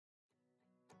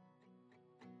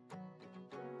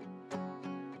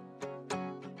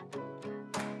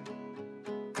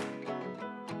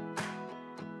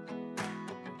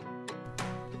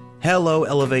Hello,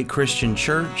 Elevate Christian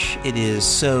Church. It is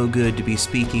so good to be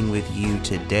speaking with you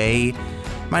today.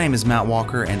 My name is Matt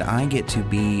Walker, and I get to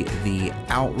be the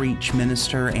outreach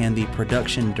minister and the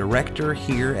production director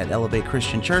here at Elevate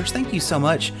Christian Church. Thank you so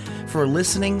much for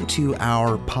listening to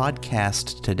our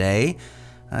podcast today.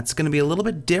 It's going to be a little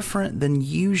bit different than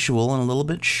usual and a little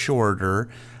bit shorter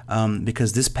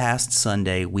because this past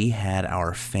Sunday we had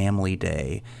our family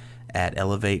day at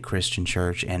Elevate Christian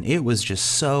Church, and it was just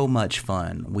so much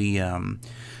fun. We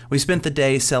spent the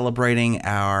day celebrating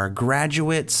our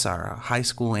graduates, our high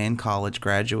school and college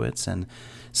graduates, and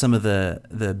some of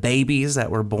the babies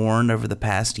that were born over the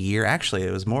past year. Actually,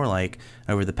 it was more like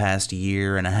over the past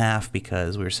year and a half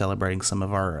because we were celebrating some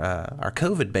of our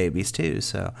COVID babies too.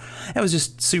 So it was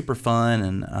just super fun,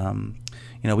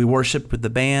 and we worshiped with the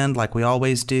band like we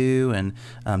always do, and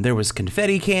there was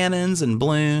confetti cannons and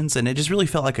balloons, and it just really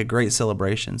felt like a great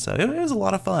celebration. So it was a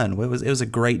lot of fun. It was a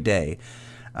great day.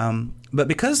 But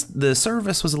because the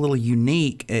service was a little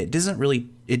unique, it didn't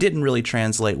really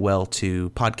translate well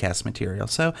to podcast material.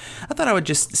 So I thought I would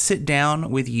just sit down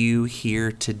with you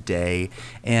here today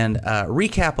and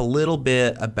recap a little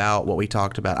bit about what we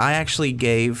talked about. I actually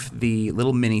gave the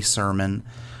little mini sermon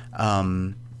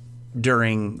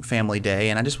during Family Day,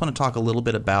 and I just want to talk a little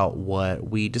bit about what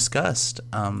we discussed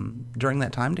during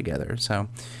that time together. So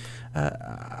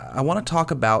I want to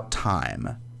talk about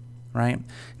time, right?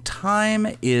 Time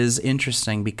is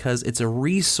interesting because it's a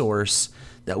resource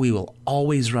that we will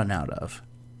always run out of.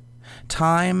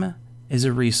 Time is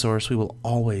a resource we will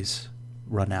always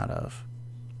run out of.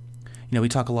 We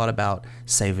talk a lot about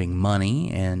saving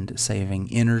money and saving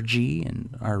energy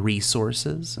and our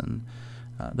resources, and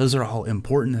those are all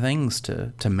important things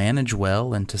to manage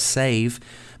well and to save.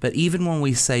 But even when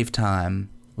we save time,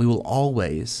 we will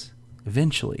always,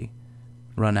 eventually,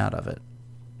 run out of it.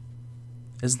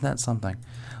 Isn't that something?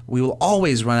 We will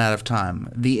always run out of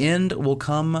time. The end will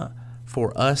come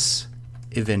for us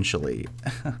eventually.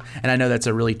 And I know that's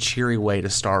a really cheery way to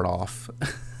start off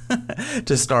our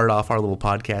little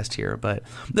podcast here, but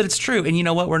it's true. And you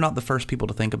know what? We're not the first people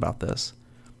to think about this.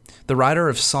 The writer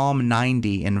of Psalm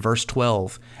 90 in verse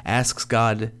 12 asks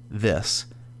God this: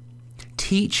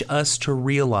 "Teach us to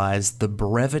realize the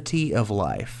brevity of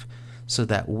life so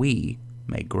that we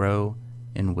may grow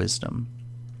in wisdom."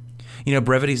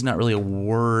 Brevity is not really a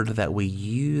word that we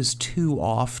use too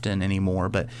often anymore,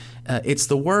 but it's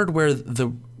the word where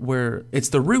it's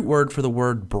the root word for the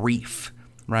word brief,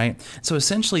 right? So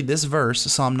essentially this verse,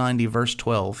 Psalm 90 verse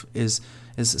 12, is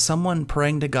someone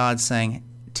praying to God saying,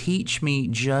 "Teach me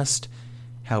just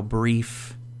how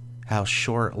brief, how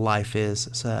short life is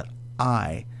so that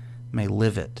I may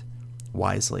live it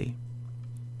wisely."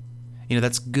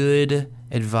 That's good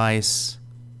advice,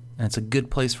 and it's a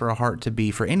good place for a heart to be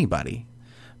for anybody.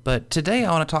 But today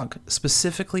I want to talk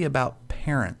specifically about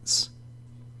parents.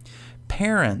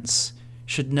 Parents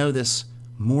should know this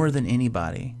more than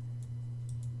anybody.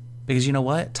 Because you know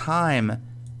what? Time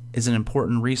is an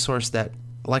important resource that,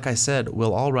 like I said,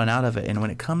 we'll all run out of it. And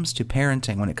when it comes to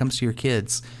parenting, when it comes to your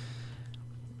kids,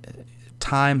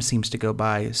 time seems to go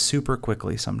by super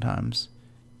quickly sometimes.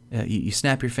 You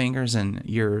snap your fingers and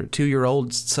your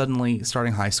 2-year-old's suddenly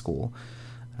starting high school.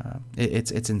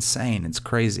 It's insane. It's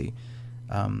crazy.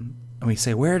 And we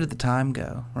say, where did the time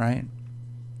go, right?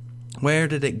 Where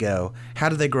did it go? How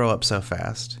did they grow up so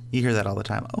fast? You hear that all the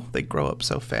time. Oh, they grow up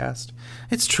so fast.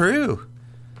 It's true.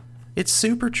 It's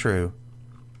super true.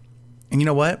 And you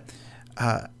know what?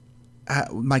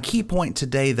 My key point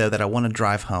today, though, that I want to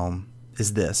drive home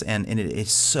is this, and it is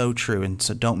so true, and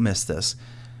so don't miss this.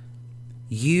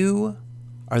 You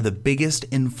are the biggest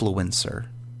influencer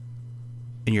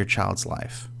in your child's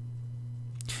life.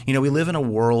 We live in a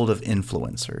world of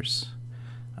influencers.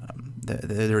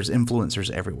 There's influencers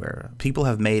everywhere. People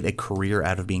have made a career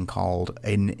out of being called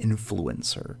an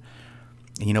influencer.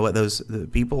 And you know what? The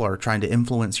people are trying to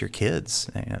influence your kids.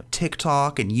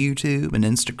 TikTok and YouTube and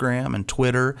Instagram and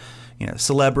Twitter.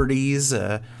 Celebrities,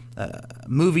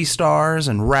 movie stars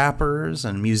and rappers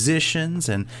and musicians.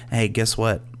 And hey, guess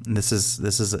what? This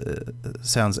is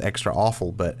sounds extra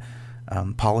awful, but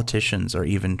politicians are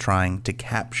even trying to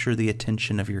capture the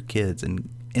attention of your kids and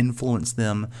influence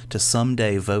them to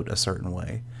someday vote a certain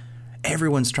way.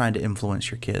 Everyone's trying to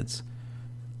influence your kids.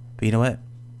 But you know what?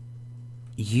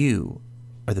 You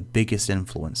are the biggest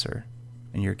influencer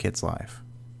in your kid's life.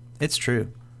 It's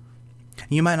true.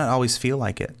 You might not always feel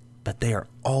like it, but they are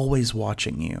always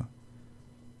watching you.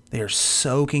 They are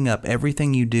soaking up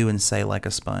everything you do and say like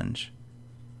a sponge.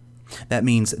 That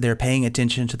means they're paying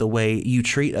attention to the way you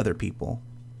treat other people.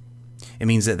 It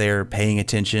means that they're paying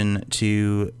attention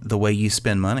to the way you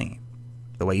spend money,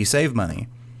 the way you save money.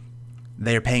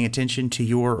 They're paying attention to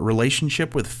your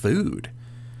relationship with food.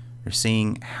 They're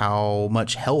seeing how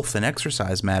much health and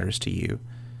exercise matters to you.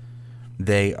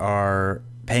 They are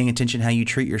paying attention how you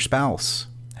treat your spouse,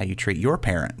 how you treat your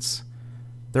parents.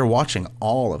 They're watching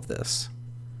all of this.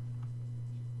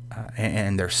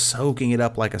 And they're soaking it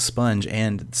up like a sponge.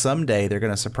 And someday they're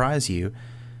going to surprise you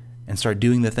and start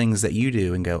doing the things that you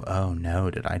do and go, oh no,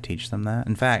 did I teach them that?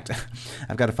 In fact,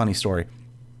 I've got a funny story.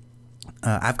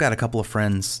 I've got a couple of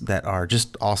friends that are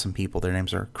just awesome people. Their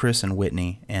names are Chris and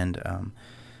Whitney, and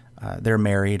they're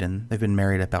married, and they've been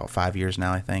married about 5 years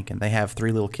now, I think, and they have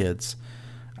 3 little kids.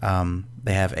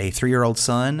 They have a 3-year-old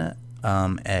son,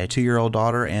 a 2-year-old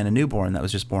daughter, and a newborn that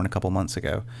was just born a couple months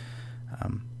ago.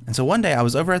 And so one day I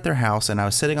was over at their house, and I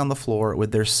was sitting on the floor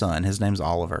with their son. His name's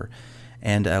Oliver.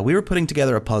 And we were putting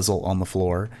together a puzzle on the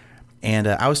floor. And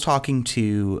I was talking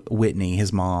to Whitney,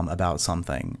 his mom, about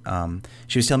something.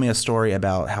 She was telling me a story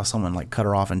about how someone like cut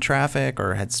her off in traffic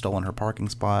or had stolen her parking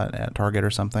spot at Target or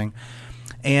something.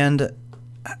 And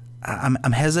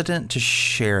I'm hesitant to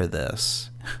share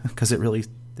this because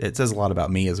it says a lot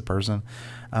about me as a person.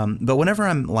 But whenever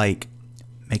I'm like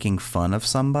making fun of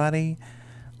somebody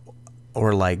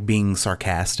or like being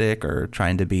sarcastic or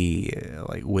trying to be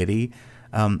like witty,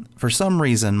 for some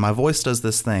reason my voice does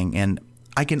this thing, and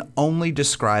I can only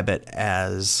describe it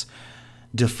as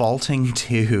defaulting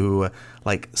to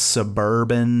like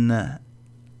suburban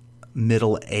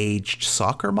middle-aged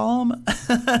soccer mom.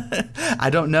 I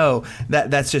don't know. That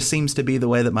just seems to be the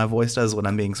way that my voice does when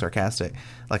I'm being sarcastic,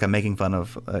 like I'm making fun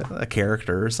of a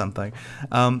character or something.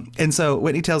 And so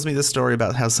Whitney tells me this story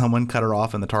about how someone cut her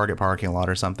off in the Target parking lot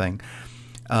or something.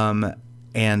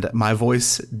 And my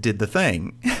voice did the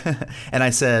thing. And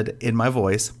I said in my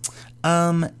voice,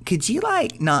 could you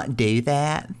like not do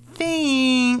that?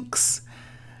 Thanks.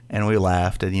 And we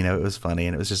laughed, and it was funny,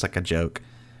 and it was just like a joke.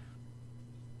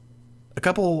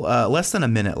 Less than a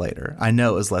minute later, I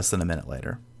know it was less than a minute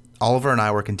later, Oliver and I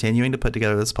were continuing to put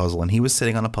together this puzzle, and he was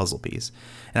sitting on a puzzle piece,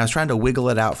 and I was trying to wiggle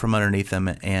it out from underneath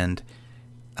him, and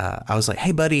I was like,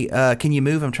 "Hey, buddy, can you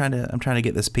move? I'm trying to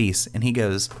get this piece." And he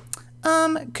goes,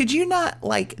 "Could you not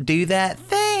like do that?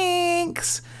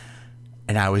 Thanks."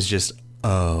 And I was just,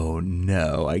 oh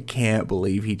no, I can't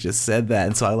believe he just said that.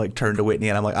 And so I like turned to Whitney,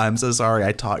 and I'm like, "I'm so sorry,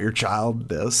 I taught your child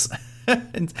this."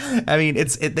 And, I mean,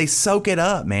 they soak it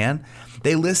up, man.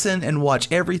 They listen and watch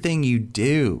everything you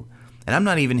do. And I'm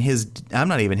not even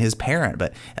his parent,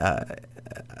 but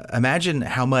imagine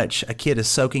how much a kid is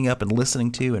soaking up and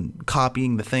listening to and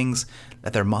copying the things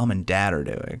that their mom and dad are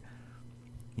doing.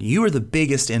 You are the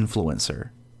biggest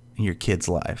influencer in your kid's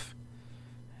life.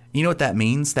 You know what that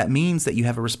means? That means that you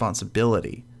have a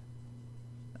responsibility.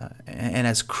 And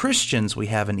as Christians, we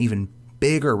have an even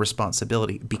bigger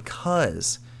responsibility,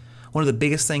 because one of the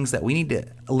biggest things that we need to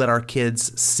let our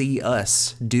kids see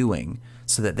us doing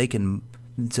so they can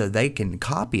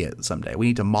copy it someday, we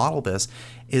need to model this,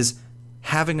 is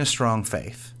having a strong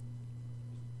faith.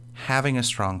 Having a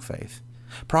strong faith.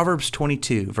 Proverbs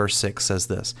 22 verse 6 says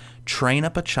this: "Train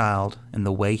up a child in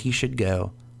the way he should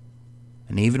go,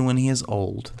 and even when he is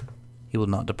old, he will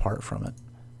not depart from it."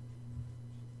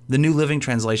 The New Living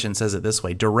Translation says it this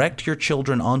way: "Direct your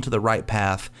children onto the right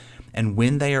path, and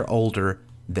when they are older,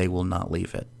 they will not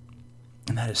leave it."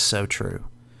 And that is so true.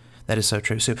 That is so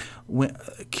true. So when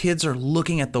kids are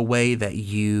looking at the way that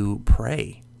you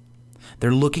pray,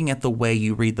 they're looking at the way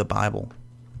you read the Bible,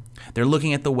 they're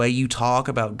looking at the way you talk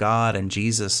about God and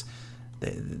Jesus.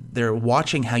 They're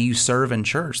watching how you serve in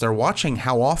church. They're watching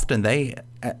how often they,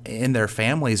 in their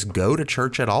families, go to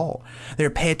church at all. They're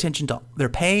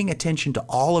paying attention to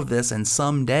all of this, and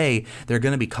someday they're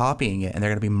going to be copying it and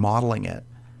they're going to be modeling it.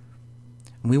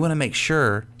 We want to make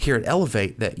sure here at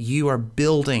Elevate that you are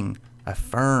building a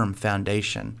firm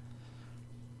foundation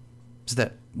so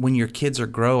that when your kids are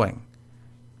growing,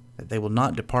 that they will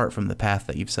not depart from the path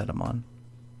that you've set them on.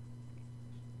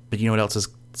 But you know what else is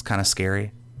kind of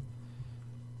scary?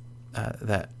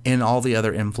 That in all the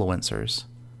other influencers,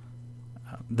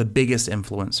 the biggest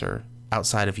influencer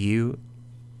outside of you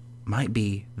might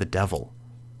be the devil.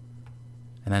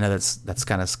 And I know that's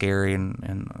kind of scary,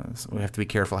 and we have to be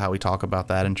careful how we talk about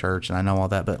that in church, and I know all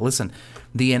that. But listen,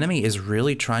 the enemy is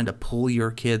really trying to pull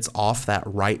your kids off that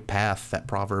right path that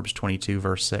Proverbs 22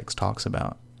 verse 6 talks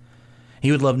about.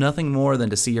 He would love nothing more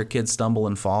than to see your kids stumble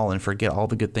and fall and forget all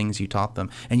the good things you taught them.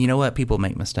 And you know what? People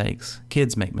make mistakes.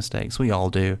 Kids make mistakes. We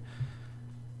all do.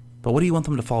 But what do you want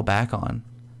them to fall back on?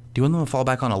 Do you want them to fall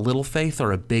back on a little faith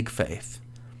or a big faith?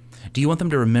 Do you want them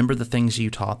to remember the things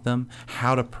you taught them?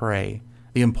 How to pray,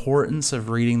 the importance of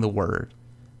reading the Word,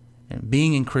 and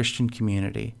being in Christian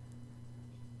community?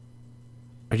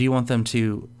 Or do you want them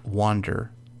to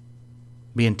wander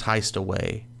be enticed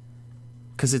away,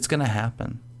 because it's going to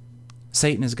happen.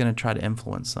 Satan is going to try to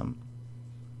influence them.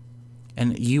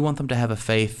 And you want them to have a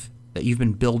faith that you've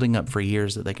been building up for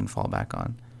years that they can fall back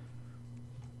on.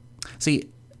 See,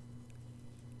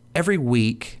 every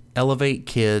week, Elevate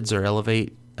Kids or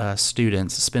Elevate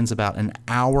students spends about an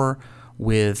hour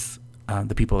with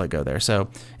the people that go there. So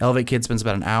Elevate Kids spends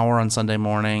about an hour on Sunday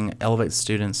morning. Elevate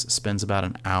Students spends about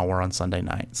an hour on Sunday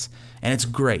nights. And it's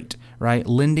great, right?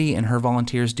 Lindy and her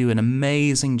volunteers do an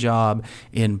amazing job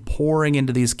in pouring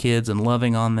into these kids and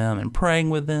loving on them and praying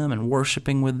with them and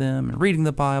worshiping with them and reading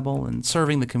the Bible and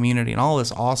serving the community and all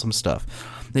this awesome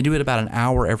stuff. They do it about an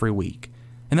hour every week.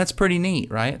 And that's pretty neat,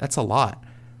 right? That's a lot.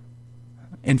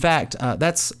 In fact,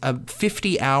 that's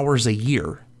 50 hours a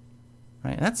year,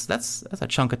 right? That's a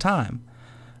chunk of time.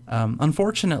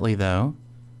 Unfortunately, though,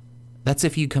 that's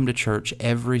if you come to church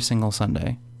every single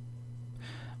Sunday.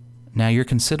 Now, you're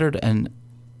considered and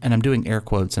I'm doing air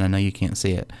quotes, and I know you can't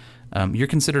see it. You're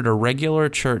considered a regular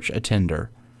church attender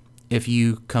if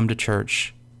you come to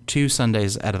church 2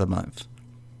 Sundays out of the month.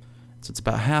 So it's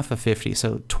about half of 50,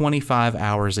 so 25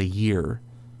 hours a year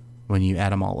when you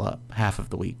add them all up, half of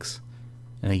the weeks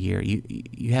in a year.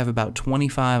 You have about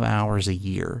 25 hours a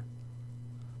year.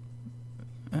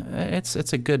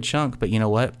 It's a good chunk, but you know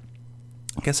what?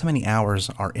 Guess how many hours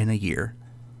are in a year?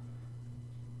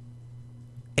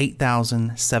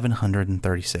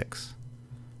 8,736.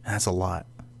 That's a lot.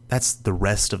 That's the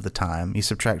rest of the time. You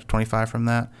subtract 25 from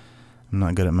that. I'm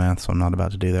not good at math, so I'm not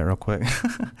about to do that real quick.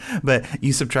 But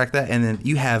you subtract that, and then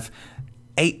you have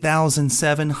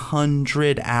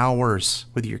 8,700 hours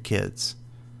with your kids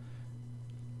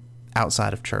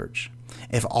outside of church.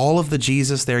 If all of the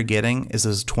Jesus they're getting is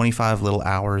those 25 little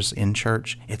hours in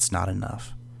church, it's not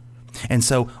enough. And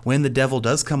so when the devil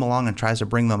does come along and tries to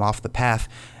bring them off the path,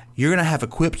 you're going to have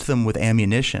equipped them with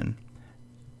ammunition.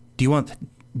 Do you want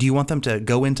them to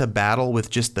go into battle with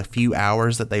just the few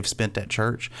hours that they've spent at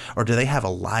church? Or do they have a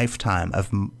lifetime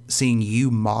of seeing you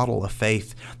model a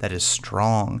faith that is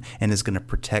strong and is going to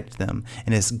protect them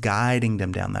and is guiding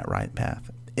them down that right path?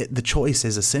 The choice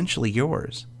is essentially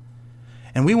yours.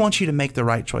 And we want you to make the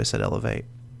right choice at Elevate.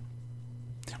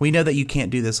 We know that you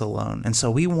can't do this alone. And so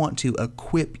we want to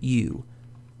equip you.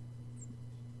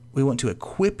 We want to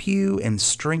equip you and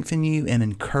strengthen you and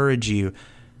encourage you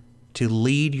to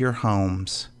lead your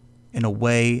homes in a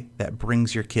way that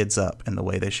brings your kids up in the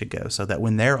way they should go, so that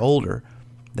when they're older,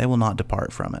 they will not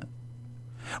depart from it.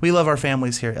 We love our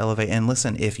families here at Elevate. And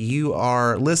listen, if you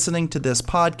are listening to this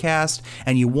podcast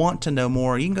and you want to know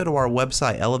more, you can go to our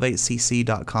website,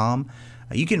 elevatecc.com.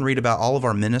 You can read about all of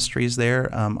our ministries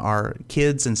there. Our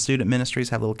kids and student ministries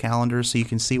have little calendars so you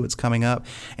can see what's coming up.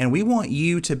 And we want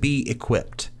you to be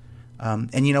equipped.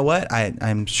 And you know what?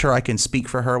 I'm sure I can speak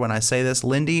for her when I say this.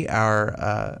 Lindy,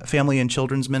 our family and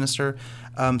children's minister,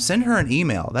 send her an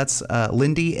email. That's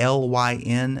Lindy,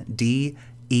 Lyndee,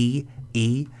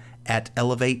 at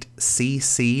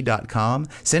elevatecc.com.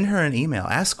 Send her an email.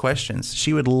 Ask questions.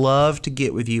 She would love to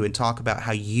get with you and talk about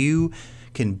how you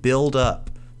can build up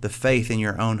the faith in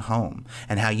your own home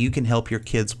and how you can help your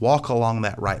kids walk along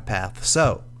that right path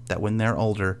so that when they're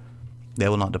older, they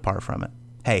will not depart from it.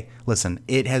 Hey, listen,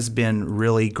 it has been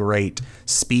really great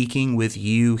speaking with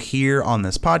you here on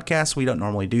this podcast. We don't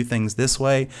normally do things this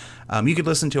way. You could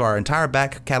listen to our entire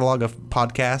back catalog of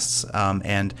podcasts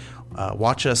and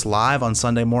watch us live on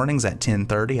Sunday mornings at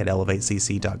 10:30 at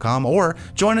elevatecc.com, or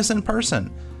join us in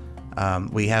person.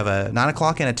 We have a 9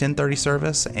 o'clock and a 10:30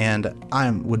 service, and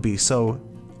I would be so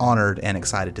honored and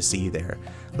excited to see you there.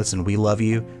 Listen, we love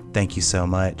you. Thank you so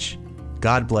much.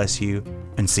 God bless you,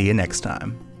 and see you next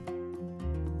time.